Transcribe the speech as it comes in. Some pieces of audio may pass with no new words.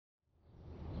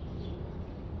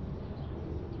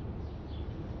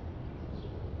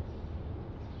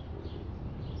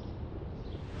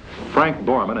Frank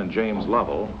Borman and James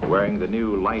Lovell, wearing the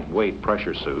new lightweight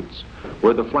pressure suits,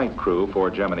 were the flight crew for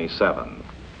Gemini VII.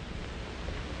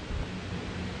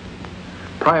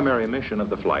 Primary mission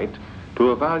of the flight,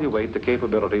 to evaluate the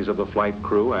capabilities of the flight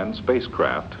crew and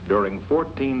spacecraft during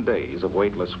 14 days of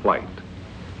weightless flight.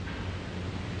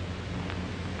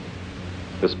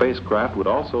 The spacecraft would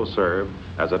also serve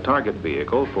as a target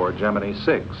vehicle for Gemini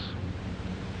VI.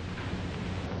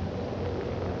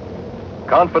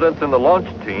 Confidence in the launch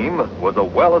team was a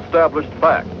well-established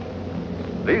fact.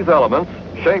 These elements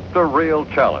shaped the real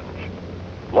challenge.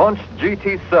 Launched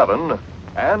GT-7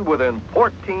 and within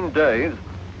 14 days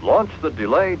launched the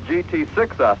delayed GT-6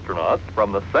 astronauts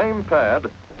from the same pad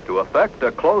to effect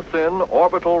a close-in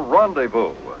orbital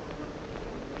rendezvous.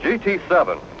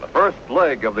 GT-7, the first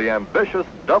leg of the ambitious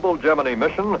double Gemini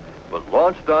mission, was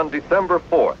launched on December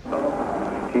 4th.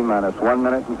 T-minus 1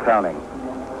 minute and counting.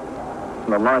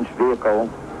 The launch vehicle,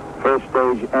 first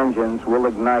stage engines will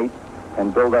ignite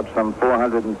and build up some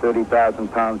 430,000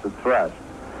 pounds of thrust.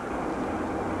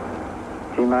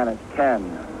 T-minus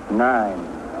 10, 9,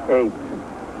 8,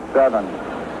 7,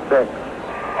 6,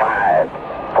 5,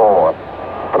 4,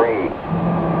 3,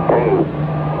 2,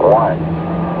 1,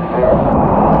 0.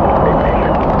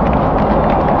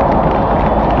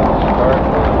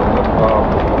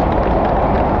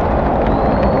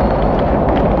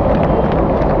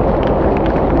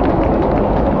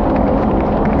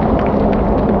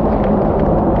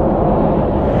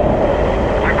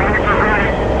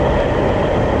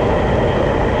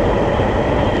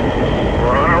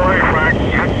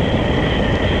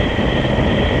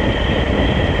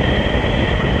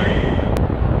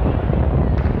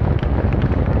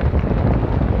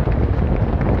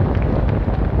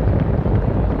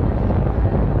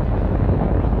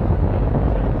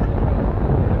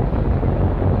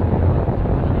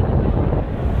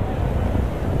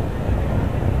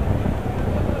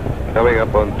 Coming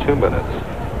up on 2 minutes.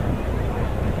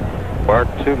 Mark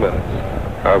 2 minutes.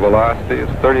 Our velocity is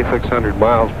 3,600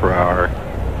 miles per hour.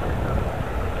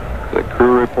 The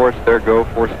crew reports their go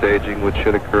for staging, which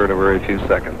should occur in a very few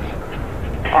seconds.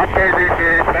 Okay,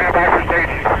 VC, stand by for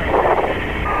staging.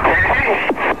 Staging?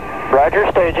 Roger,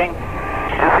 staging.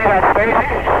 You see that staging?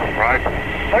 Right.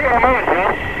 Look at the moon, sir.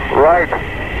 Right.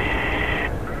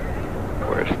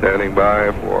 We're standing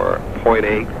by for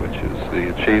 0.8, which is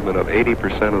the achievement of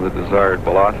 80% of the desired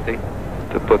velocity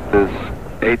to put this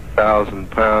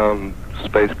 8,000-pound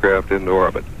spacecraft into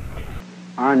orbit.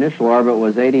 Our initial orbit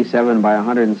was 87 by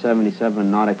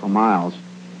 177 nautical miles.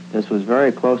 This was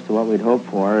very close to what we'd hoped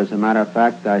for. As a matter of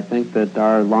fact, I think that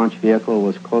our launch vehicle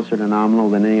was closer to nominal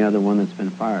than any other one that's been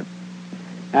fired.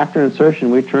 After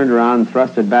insertion, we turned around and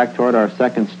thrusted back toward our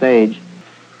second stage.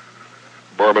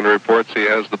 Borman reports he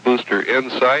has the booster in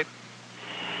sight.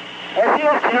 There she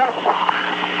is, Jim.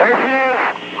 There she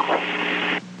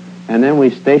is. And then we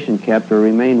station kept or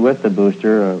remained with the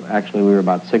booster. Actually, we were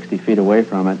about 60 feet away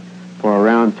from it for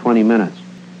around 20 minutes.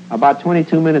 About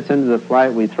 22 minutes into the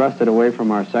flight, we thrusted away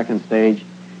from our second stage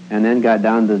and then got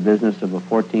down to the business of a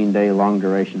 14-day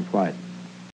long-duration flight.